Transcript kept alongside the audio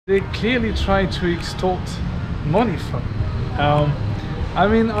They clearly try to extort money from me. I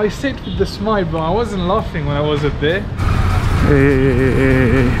mean, I said with the smile, but I wasn't laughing when I was up there.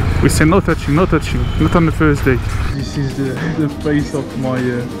 We say no touching, no touching, not on the first date. This is the face of my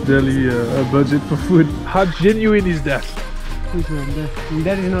daily budget for food. How genuine is that? Which one?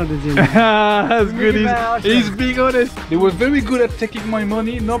 That is not the genuine. That's good. He's being honest. They were very good at taking my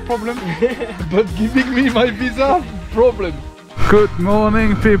money, no problem. But giving me my visa, problem. Good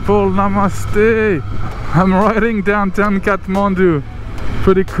morning, people. Namaste. I'm riding downtown Kathmandu.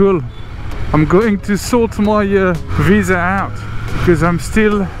 Pretty cool. I'm going to sort my visa out because I'm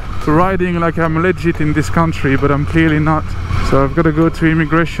still riding like I'm legit in this country, but I'm clearly not. So I've got to go to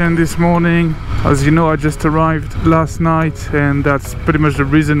immigration this morning. As you know, I just arrived last night, and that's pretty much the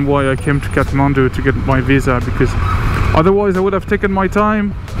reason why I came to Kathmandu to get my visa, because otherwise I would have taken my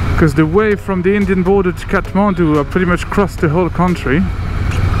time, because the way from the Indian border to Kathmandu I pretty much crossed the whole country.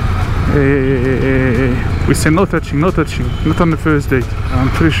 We say no touching, no touching, not on the first date. I'm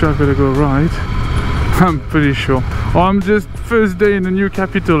pretty sure I've got to go right. I'm pretty sure. I'm just first day in the new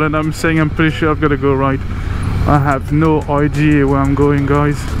capital and I'm saying I'm pretty sure I've got to go right. I have no idea where I'm going,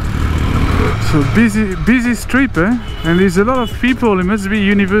 guys. So busy street, eh? And there's a lot of people. It must be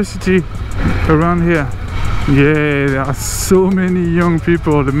university around here. Yeah, there are so many young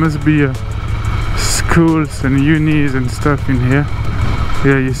people. There must be schools and unis and stuff in here.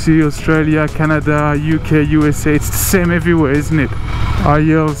 Yeah, you see Australia, Canada, UK, USA, it's the same everywhere, isn't it?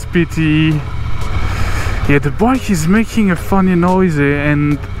 IELTS, PTE. Yeah, the bike is making a funny noise,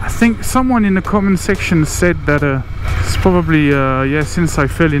 and I think someone in the comment section said that it's probably, yeah, since I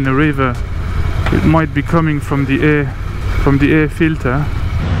fell in the river, it might be coming from the air filter.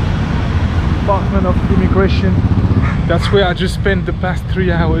 Department of Immigration. That's where I just spent the past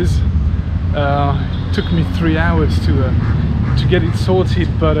 3 hours. It took me 3 hours to get it sorted,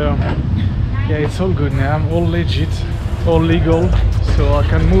 but yeah, it's all good now. I'm all legit, all legal, so I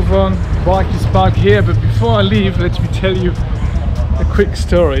can move on. Bike is parked here, but before I leave, let me tell you a quick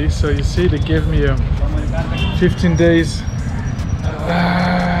story. So you see, they gave me 15 days.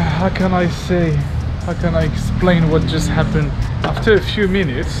 How can I explain what just happened? After a few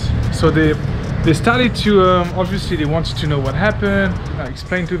minutes, so they started to obviously they wanted to know what happened. I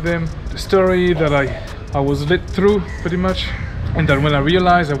explained to them the story that I was let through pretty much, and then when I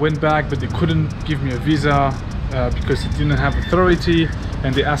realized, I went back, but they couldn't give me a visa because it didn't have authority,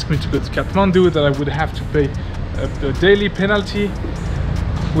 and they asked me to go to Kathmandu, that I would have to pay a daily penalty,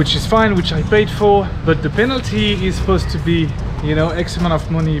 which is fine, which I paid for, but the penalty is supposed to be, you know, X amount of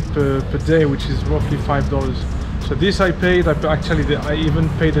money per day, which is roughly $5. So this I paid. I even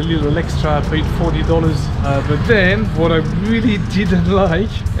paid a little extra. I paid $40. But then what I really didn't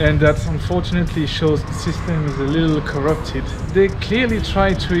like, and that unfortunately shows the system is a little corrupted, they clearly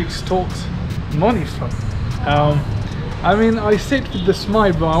try to extort money from me. I mean, I said with the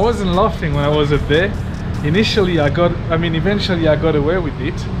smile, but I wasn't laughing when I was up there. Eventually I got away with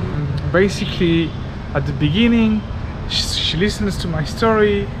it. Basically, at the beginning, she listens to my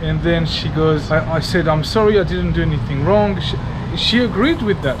story, and then she goes, I said, I'm sorry, I didn't do anything wrong. She agreed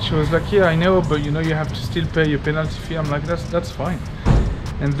with that. She was like, yeah, I know, but you know, you have to still pay your penalty fee. I'm like, that's fine.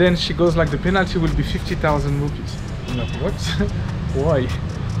 And then she goes like, the penalty will be 50,000 rupees. I'm like, what? Why?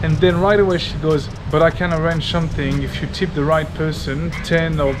 And then right away she goes, but I can arrange something. If you tip the right person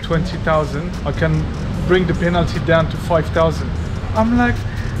 10 or 20,000, I can bring the penalty down to 5,000. I'm like,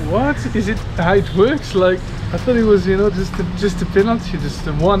 what? Is it how it works? Like, I thought it was, you know, just a penalty, just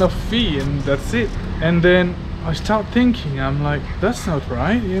a one-off fee, and that's it. And then I start thinking, I'm like, that's not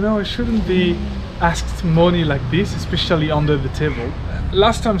right, you know, I shouldn't be asked money like this, especially under the table.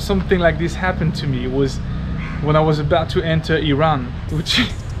 Last time something like this happened to me was when I was about to enter Iran, which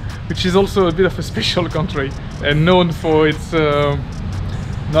is also a bit of a special country and known for its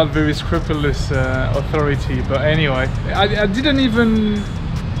not very scrupulous authority. But anyway, I didn't even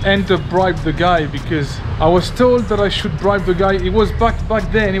bribe the guy, because I was told that I should bribe the guy. It was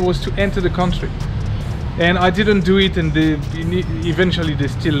back then, it was to enter the country, and I didn't do it, and eventually they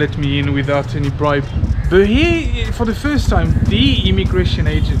still let me in without any bribe. But here, for the first time, the immigration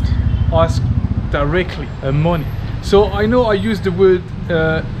agent asked directly money. So I know I used the word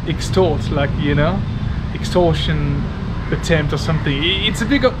extort, like, you know, extortion attempt or something. It's a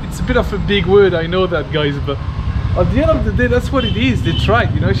bit of a big word, I know that, guys, but at the end of the day, that's what it is. They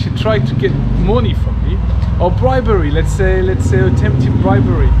tried, you know, she tried to get money from me, or bribery, let's say attempted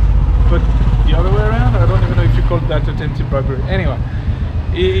bribery, but the other way around, I don't even know if you call that attempted bribery. Anyway,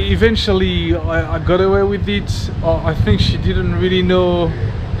 eventually I got away with it. I think she didn't really know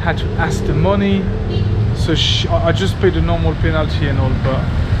how to ask the money, so I just paid the normal penalty and all, but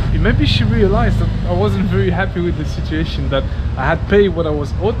maybe she realized that I wasn't very happy with the situation, that I had paid what I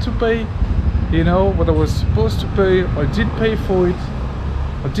was owed to pay, you know, what I was supposed to pay. I did pay for it.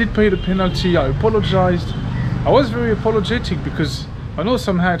 I did pay the penalty. I apologized. I was very apologetic because I know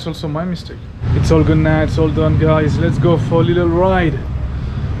somehow it's also my mistake. It's all good now, it's all done, guys. Let's go for a little ride.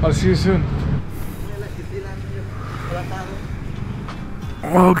 I'll see you soon.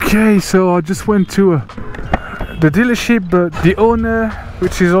 Okay, so I just went to the dealership, but the owner,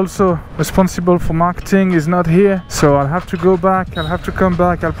 which is also responsible for marketing, is not here, so I'll have to go back. I'll have to come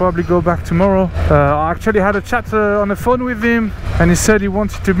back. I'll probably go back tomorrow. I actually had a chat on the phone with him, and he said he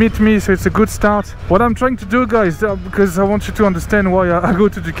wanted to meet me, so it's a good start. What I'm trying to do, guys, because I want you to understand why I go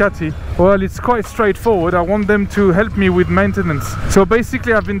to Ducati, well, it's quite straightforward. I want them to help me with maintenance. So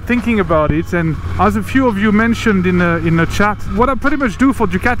basically I've been thinking about it, and as a few of you mentioned in a chat, what I pretty much do for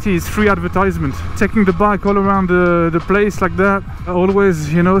Ducati is free advertisement, taking the bike all around the place like that,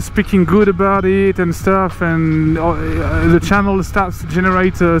 always, you know, speaking good about it and stuff, and the channel starts to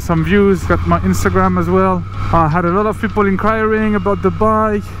generate some views. Got my Instagram as well. I had a lot of people inquiring about the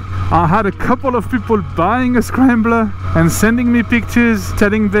bike. I had a couple of people buying a scrambler and sending me pictures,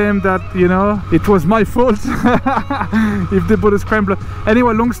 telling them that, you know, it was my fault if they bought a scrambler.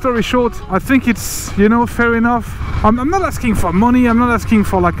 Anyway, long story short, I think it's, you know, fair enough. I'm not asking for money. I'm not asking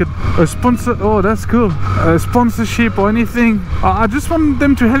for like a sponsor. Oh, that's cool. A sponsorship or anything. I just want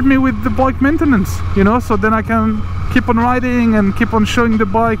them to help me with the bike maintenance, you know, so then I can keep on riding and keep on showing the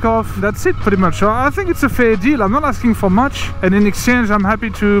bike off. That's it, pretty much. I think it's a fair deal. I'm not asking for much, and in exchange I'm happy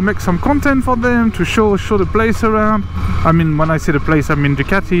to make some content for them, to show the place around. I mean, when I say the place, I mean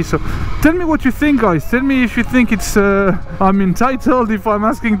Ducati. So tell me what you think, guys. Tell me if you think it's I'm entitled, if I'm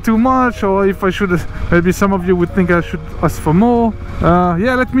asking too much, or if I should, maybe some of you would think I should ask for more.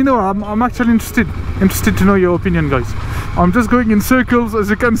 Yeah, let me know. I'm actually interested to know your opinion, guys. I'm just going in circles, as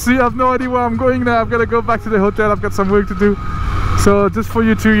you can see. I have no idea where I'm going now. I've got to go back to the hotel. I've got some work to do. So just for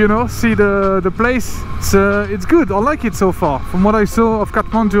you to, you know, see the place. It's good. I like it so far. From what I saw of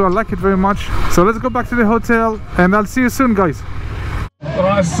Kathmandu, I like it very much. So let's go back to the hotel, and I'll see you soon, guys.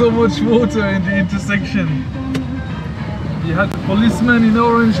 Oh, so much water in the intersection. You had the policeman in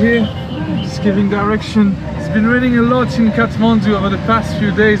orange here, just giving direction. It's been raining a lot in Kathmandu over the past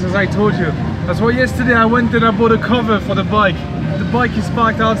few days, as I told you. That's why yesterday I went and I bought a cover for the bike. The bike is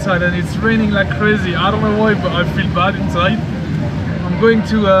parked outside and it's raining like crazy. I don't know why, but I feel bad inside. I'm going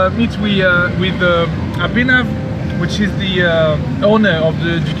to meet with Abhinav, which is the owner of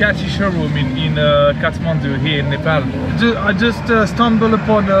the Ducati showroom in Kathmandu here in Nepal. I just stumbled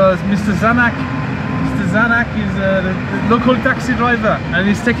upon Mr. Zanak. Mr. Zanak is the local taxi driver, and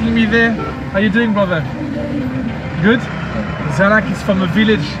he's taking me there. How you doing, brother? Good? Zanak is from a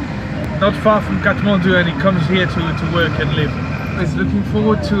village not far from Kathmandu, and he comes here to work and live. He's looking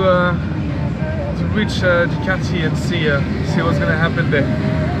forward to reach Ducati and see what's gonna happen there.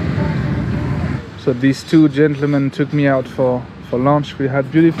 So these two gentlemen took me out for lunch. We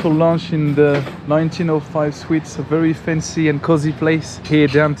had beautiful lunch in the 1905 Suites, a very fancy and cozy place here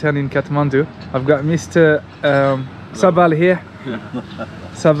downtown in Kathmandu. I've got Mr. Sabal here.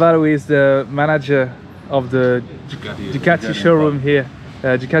 Sabal, who is the manager of the Ducati showroom here,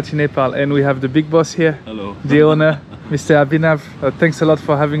 Ducati Nepal, and we have the big boss here. Hello. The owner, Mr. Abhinav. Thanks a lot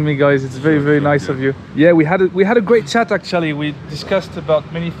for having me, guys. It's very nice of you. Yeah, we had a great chat actually. We discussed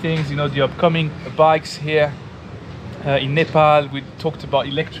about many things, you know, the upcoming bikes here in Nepal. We talked about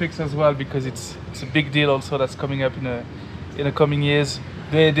electrics as well, because it's a big deal also that's coming up in the coming years.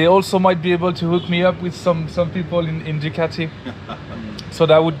 They also might be able to hook me up with some people in Ducati. So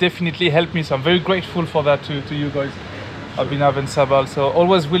that would definitely help me. So I'm very grateful for that to you guys, Abhinav and Sabal. So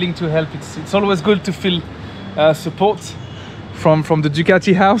always willing to help. It's always good to feel support from the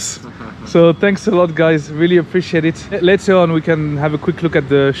Ducati house. So thanks a lot, guys. Really appreciate it. Later on we can have a quick look at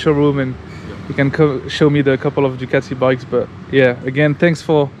the showroom and you can show me the couple of Ducati bikes. But yeah, again, thanks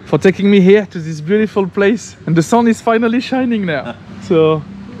for taking me here to this beautiful place, and the sun is finally shining now. So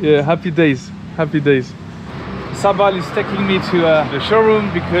yeah, happy days. Sabal is taking me to the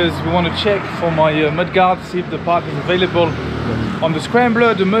showroom because we want to check for my mudguard, see if the part is available on the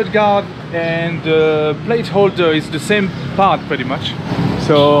scrambler. The mudguard and the plate holder is the same part pretty much.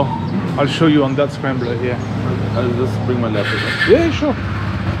 So I'll show you on that scrambler here. I'll just bring my laptop. Yeah, sure.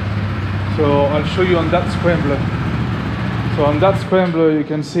 So I'll show you on that scrambler. So on that scrambler you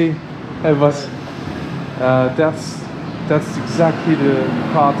can see Evas. That's exactly the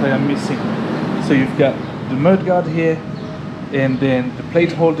part I am missing. So you've got the mudguard here, and then the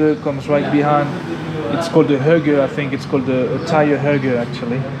plate holder comes right behind. It's called a hugger, I think it's called a tire hugger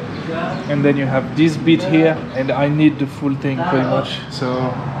actually. And then you have this bit here, and I need the full thing pretty much.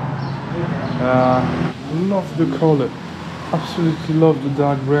 So Love the color, absolutely love the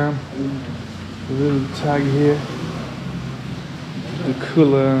dark brown. The little tag here, the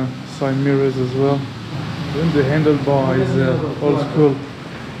cool side mirrors as well. Then the handlebar is old school.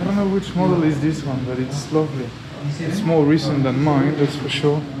 I don't know which model is this one, but it's lovely. It's more recent than mine, that's for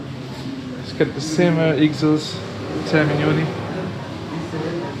sure. It's got the same exhaust terminali.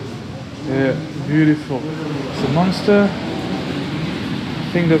 Yeah, beautiful. It's a Monster.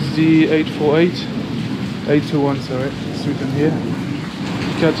 I think that's the 848. 821, sorry, it's written here.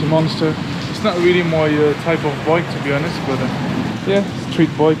 Ducati Monster. It's not really my type of bike, to be honest, but yeah, street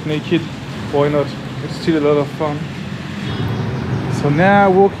bike, naked. Why not? It's still a lot of fun. So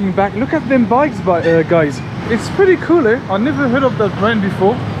now walking back, look at them bikes, guys. It's pretty cool, eh? I never heard of that brand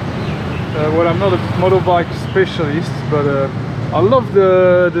before. Well, I'm not a motorbike specialist, but I love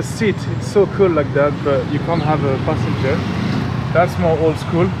the seat. It's so cool like that, but you can't have a passenger. That's more old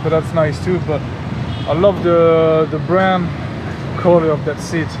school, but that's nice too. But I love the brand color of that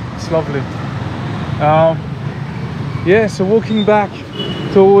seat. It's lovely. Yeah, so walking back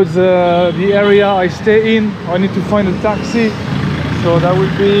towards the area I stay in, I need to find a taxi. So that will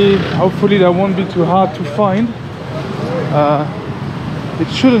be, hopefully that won't be too hard to find.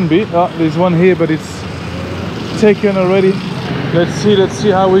 It shouldn't be. There's one here, but it's taken already. Let's see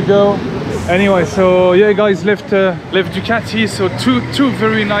how we go. Anyway, so yeah, guys, left Ducati. So two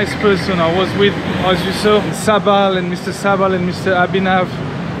very nice person I was with, as you saw, Sabal and Mr. Abhinav.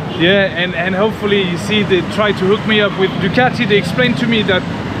 Yeah, and hopefully, you see, they try to hook me up with Ducati. They explained to me that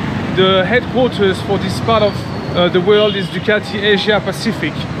the headquarters for this part of the world is Ducati Asia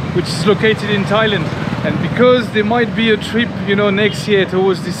Pacific, which is located in Thailand. And because there might be a trip, you know, next year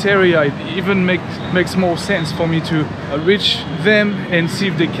towards this area, it even makes more sense for me to reach them and see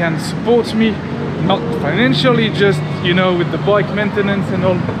if they can support me, not financially, just, you know, with the bike maintenance and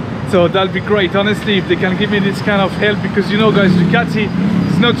all. So that'll be great, honestly, if they can give me this kind of help, because, you know, guys, Ducati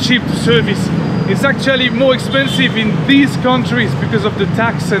is not cheap to service. It's actually more expensive in these countries because of the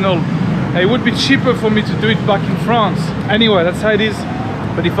tax and all. It would be cheaper for me to do it back in France. Anyway, that's how it is.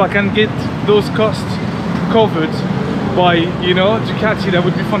 But if I can get those costs covered by, you know, Ducati, that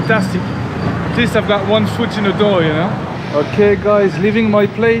would be fantastic. At least I've got one foot in the door, you know. Okay, guys, leaving my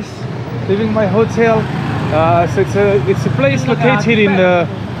place, leaving my hotel. So it's a place located in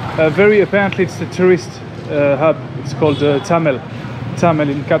very apparently it's a tourist hub. It's called Thamel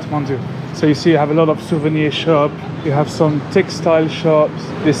in Kathmandu. So you see, you have a lot of souvenir shop. You have some textile shops.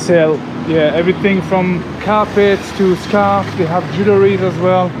 They sell, yeah, everything from carpets to scarves. They have jewelries as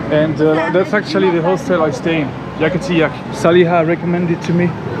well. And that's actually the hostel I stay in, Yakatiyak. Saliha recommended to me.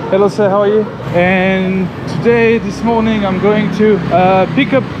 Hello sir, how are you? And today, this morning, I'm going to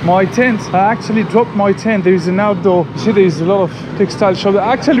pick up my tent. I actually dropped my tent. There is an outdoor, you see, there is a lot of textile shops. It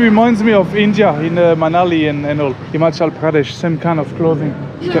actually reminds me of India, in Manali and all. Himachal Pradesh, same kind of clothing.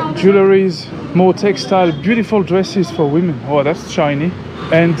 You got jewelries, more textile, beautiful dresses for women. Oh, that's shiny.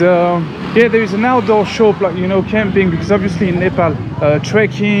 And yeah, there is an outdoor shop, like, you know, camping, because obviously in Nepal,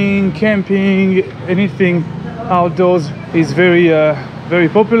 trekking, camping, anything outdoors is very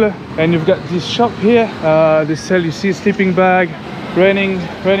popular. And you've got this shop here. They sell, you see, sleeping bag,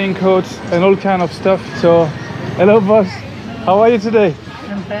 raining coats, and all kind of stuff. So, hello, boss. How are you today?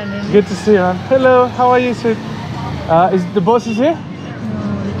 I'm fine. Good to see you, man. Hello, how are you, sir? Is the boss is here?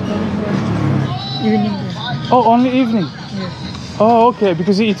 Evening. Oh, only evening. Yes. Oh, okay.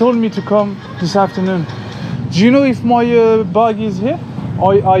 Because he told me to come this afternoon. Do you know if my bag is here?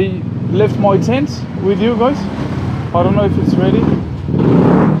 I left my tent with you guys. I don't know if it's ready.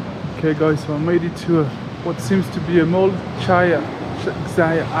 Okay, guys, so I made it to what seems to be a mall, Chhaya.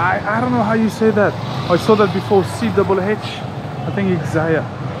 I don't know how you say that. I saw that before, C-double-H. I think it's Chhaya.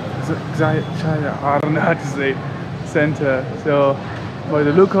 Chhaya. I don't know how to say center. So by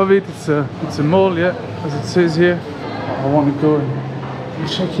the look of it, it's a mall, yeah, as it says here. I want to go and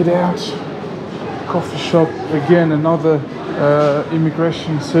check it out. Coffee shop, again, another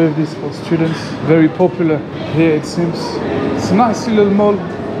immigration service for students. Very popular here, it seems. It's a nice little mall.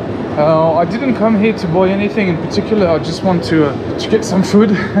 I didn't come here to buy anything in particular. I just want to get some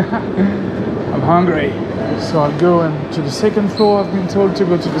food. I'm hungry. So I'll go to the second floor. I've been told to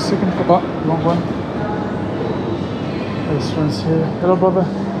go to the second floor. Oh, wrong one. Restaurants here. Hello, brother.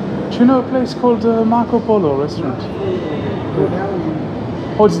 Do you know a place called Marco Polo restaurant?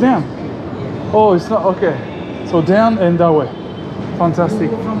 Oh, it's down. Oh, it's not, okay. So down and that way.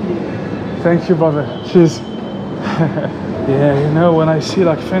 Fantastic. Thank you, brother. Cheers. Yeah, you know, when I see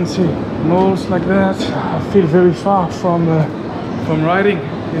like fancy malls like that, I feel very far from riding.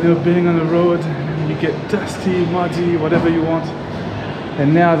 You know, being on the road, you get dusty, muddy, whatever you want.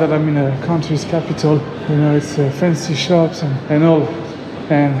 And now that I'm in a country's capital, you know, it's fancy shops and all.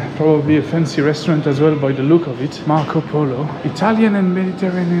 And probably a fancy restaurant as well by the look of it. Marco Polo. Italian and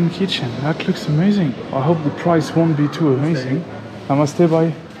Mediterranean kitchen. That looks amazing. I hope the price won't be too amazing. Namaste,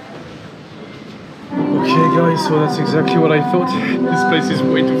 bye. Okay guys, so that's exactly what I thought. This place is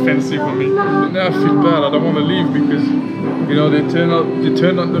way too fancy for me. Now I feel bad, I don't want to leave because, you know, they turn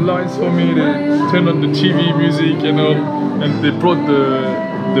on the lights for me, they turn on the TV music and all, and they brought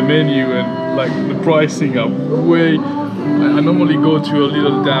the menu and like the pricing are way. I normally go to a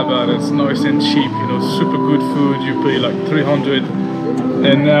little dhaba that's nice and cheap, you know, super good food, you pay like 300,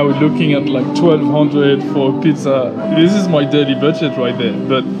 and now we're looking at like 1200 for a pizza. This is my daily budget right there,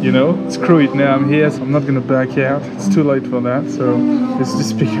 but you know, screw it, now I'm here, so I'm not gonna back out. It's too late for that, so let's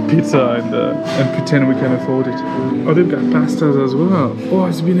just pick a pizza and pretend we can afford it. Oh, they've got pastas as well. Oh,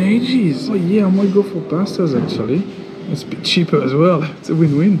 it's been ages. Oh yeah, I might go for pastas actually. It's a bit cheaper as well. It's a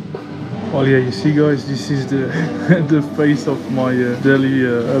win-win. Well, yeah, you see guys, this is the the face of my daily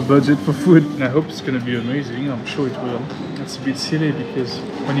budget for food. And I hope it's gonna be amazing. I'm sure it will. That's a bit silly because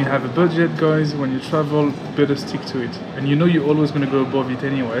when you have a budget, guys, when you travel, better stick to it. And you know you're always gonna go above it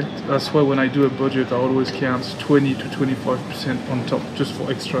anyway. That's why when I do a budget, I always count 20 to 25% on top, just for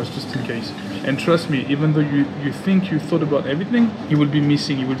extras, just in case. And trust me, even though you think you thought about everything, you will be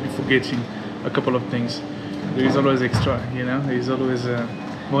missing, you will be forgetting a couple of things. There is always extra, you know. There is always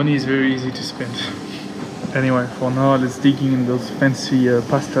money is very easy to spend. Anyway, for now, let's dig in those fancy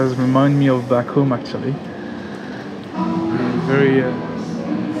pastas. Remind me of back home, actually.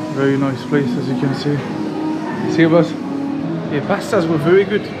 Very nice place, as you can see. See, boss? Yeah, pastas were very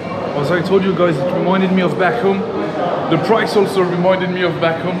good. As I told you guys, it reminded me of back home. The price also reminded me of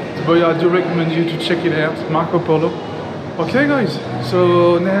back home. But yeah, I do recommend you to check it out, Marco Polo. Okay, guys.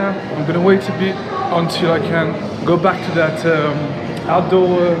 So now I'm gonna wait a bit until I can go back to that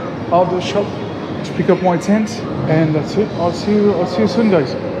outdoor shop to pick up my tent, and that's it. I'll see you soon,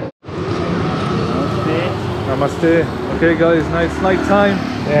 guys. Namaste. Okay guys, now it's night time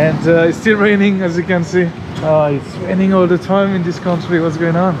and it's still raining, as you can see. It's raining all the time in this country. What's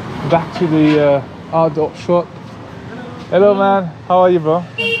going on? Back to the outdoor shop. Hello man, how are you bro?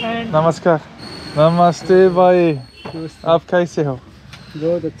 Namaskar. Namaste bhai. Aap kaise ho?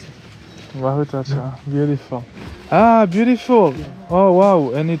 Bahut acha. Beautiful. Ah, beautiful. Yeah. Oh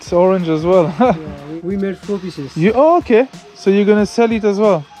wow, and it's orange as well. Yeah, we made 4 pieces. Oh, okay. So you're gonna sell it as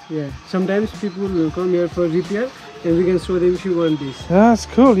well? Yeah. Sometimes people will come here for repair, and we can show them if you want this. That's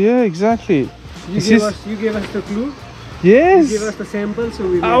cool. Yeah, exactly. You gave us the clue. Yes. You gave us the sample, so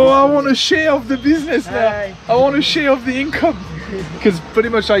we. Oh, I want to share of the business now. I want to share of the income, because pretty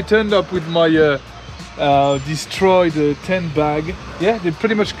much I turned up with my destroyed tent bag. Yeah, they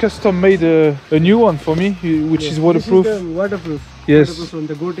pretty much custom made a new one for me, which is waterproof. This is the waterproof. Yes. Waterproof one,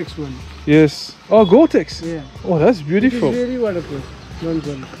 the Gore-Tex one. Yes. Oh, Gore-Tex. Yeah. Oh, that's beautiful. It is really waterproof. Don't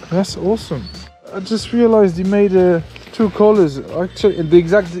worry. That's awesome. I just realized he made 2 colors. Actually,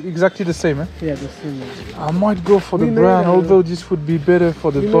 exactly the same. Eh? Yeah, the same. I might go for the brown, although this would be better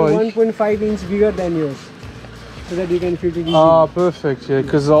for the bike. 1.5 inch bigger than yours, so that you can fit it easily. Ah, perfect. Yeah,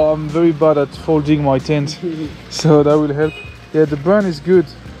 because I'm very bad at folding my tent, so that will help. Yeah, the brown is good.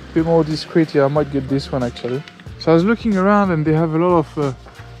 A bit more discreet. Yeah, I might get this one actually. So I was looking around and they have a lot of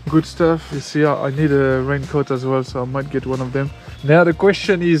good stuff. You see, I need a raincoat as well, so I might get one of them. Now the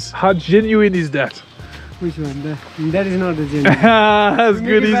question is, how genuine is that? Which one? That is not the genuine. That's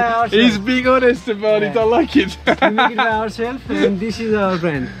good. He's being honest about it. I like it. We make it by ourselves, and this is our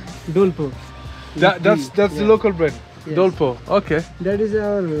brand, Dolpo. That's the local brand. Yes. Dolpo. Okay. That is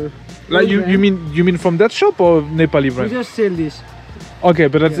our. Like you mean from that shop or Nepali brand? We just sell this. Okay,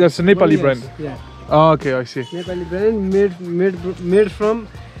 but that's a Nepali brand. Yeah. Oh, okay, I see. Nepali brand made from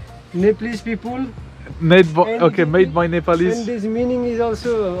Nepalese people. Made by Nepalese. And this meaning is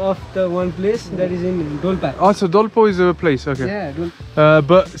also of the one place that is in Dolpa. Oh, so Dolpo is a place, okay. Yeah,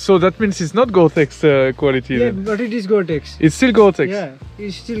 but so that means it's not Gore-Tex quality. Yeah, then. but it is Gore-Tex. It's still Gore-Tex. Yeah,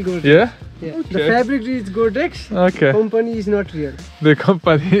 it's still Gore-Tex. Yeah. Yeah. Okay. The fabric is Gore-Tex. Okay. The company is not real. The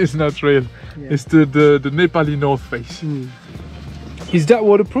company is not real. Yeah. It's the Nepali North Face. Is that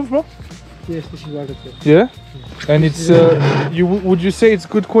waterproof, bro? Yes, this is waterproof. Yeah. And it's would you say it's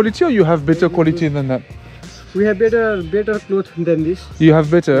good quality, or you have better quality than that? We have better cloth than this. You have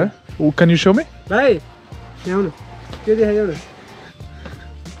better? Eh? Can you show me? Bye.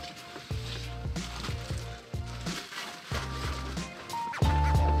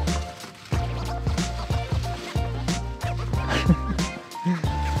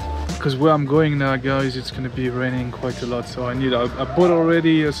 Because where I'm going now, guys, it's going to be raining quite a lot, so I bought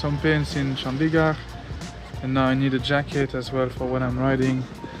already some pants in Chandigarh, and now I need a jacket as well for when I'm riding.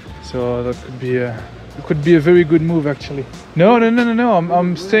 So that could be a very good move actually. No.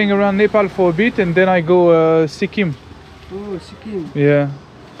 I'm staying around Nepal for a bit and then I go Sikkim. Oh, Sikkim. Yeah.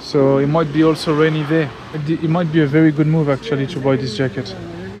 So it might be also rainy there. It might be a very good move actually to buy this jacket.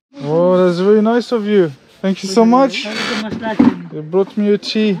 Oh, that's very nice of you. Thank you so much. You brought me a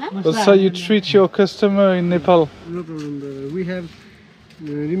tea. That's how you treat your customer in Nepal. No problem, brother. We have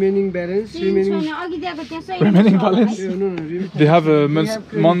remaining balance. Remaining balance? They have a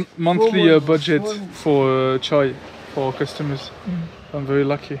monthly budget for chai for customers. I'm very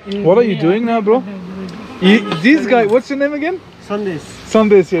lucky. What are you doing now, bro? This guy, what's your name again? Sundays.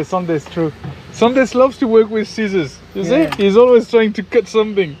 Sundays, yeah, Sundays, true. Sundays loves to work with scissors. You see? He's always trying to cut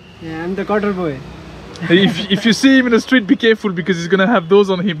something. Yeah, I'm the cutter boy. If you see him in the street, be careful because he's gonna have those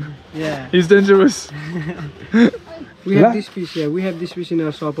on him. Yeah. He's dangerous. We have this piece, yeah. We have this piece in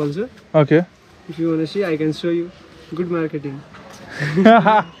our shop also. Okay. If you wanna see, I can show you. Good marketing.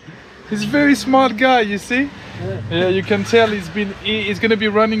 He's a very smart guy, you see? Yeah, you can tell he's gonna be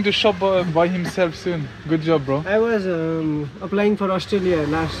running the shop by himself soon. Good job, bro. I was applying for Australia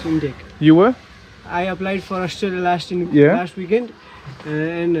last intake. You were? I applied for Australia last weekend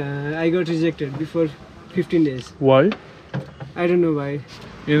and I got rejected before 15 days. Why? I don't know why.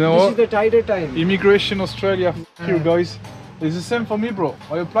 You know this what? is the tighter time. Immigration Australia, you guys. It's the same for me, bro.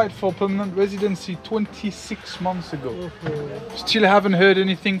 I applied for permanent residency 26 months ago. Still haven't heard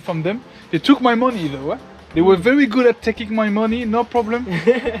anything from them. They took my money though. They were very good at taking my money, no problem.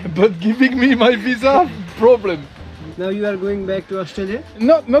 But giving me my visa, problem. Now you are going back to Australia?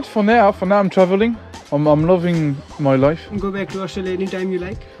 Not for now. For now I'm traveling. I'm loving my life. Go back to Australia anytime you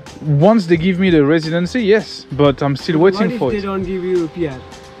like? Once they give me the residency, yes. But I'm still waiting for it. What if they don't give you PR?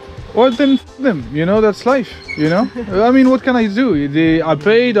 Well then, them, you know, that's life, you know. I mean, what can I do? I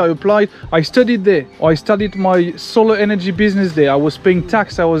paid, I applied, I studied there. I studied my solar energy business there. I was paying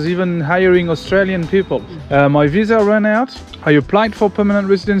tax, I was even hiring Australian people. My visa ran out. I applied for permanent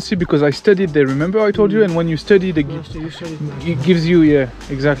residency because I studied there. Remember I told you? And when you study, it gives you, yeah,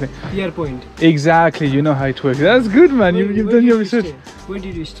 exactly. PR point. Exactly, you know how it works. That's good, man. You've done your research. Where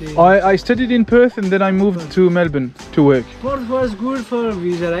did you stay? I studied in Perth and then I moved to Melbourne to work. Perth was good for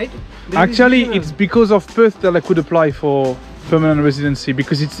visa, right? Actually, it's because of Perth that I could apply for permanent residency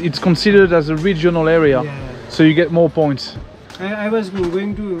because it's considered as a regional area, so you get more points. I was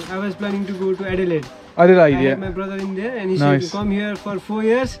planning to go to Adelaide. Adelaide, I had my brother in there and he said come here for 4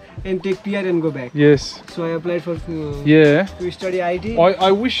 years and take PR and go back. Yes. So I applied for to study IT.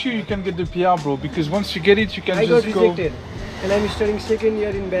 I wish you can get the PR, bro, because once you get it, you can I just got go. rejected and I'm studying second year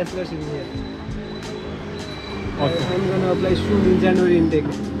in bachelor's in here. Okay. I'm gonna apply soon in January intake.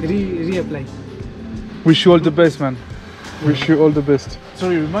 Reapply. Wish you all the best, man. Wish you all the best.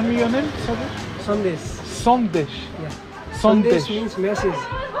 Sorry, remind me your name? Sundays. Sandesh. Yeah. Sandesh means message.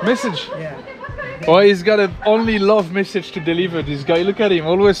 Message? Yeah. Oh, he's got a only love message to deliver, this guy. Look at him,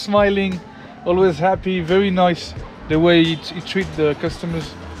 always smiling, always happy, very nice the way he treats the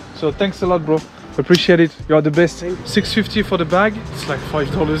customers. So thanks a lot, bro. Appreciate it. You are the best. $6.50 for the bag. It's like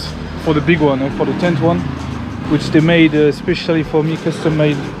 $5 for the big one, or for the tent one, which they made especially for me, custom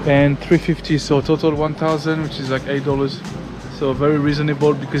made, and $3.50, so total $1,000, which is like $8. So very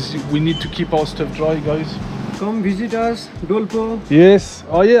reasonable because we need to keep our stuff dry, guys. Come visit us, Dolpo. Yes.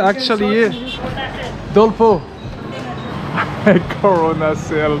 Oh yeah, actually, yeah. Dolpo. Corona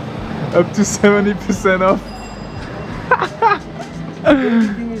sale. Up to 70% off.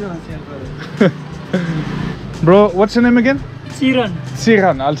 Everything is on sale, brother. Bro, what's your name again? Chiran.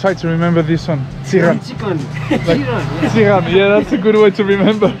 Chiran. I'll try to remember this one. Chiran. Chicken. Like, Chiran, yeah. Chiran. Yeah, that's a good way to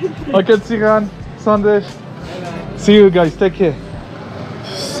remember. Okay, Chiran. Sandesh. See you guys. Take care.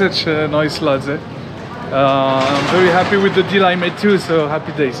 Such a nice lads, eh? I'm very happy with the deal I made too, so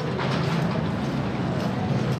happy days.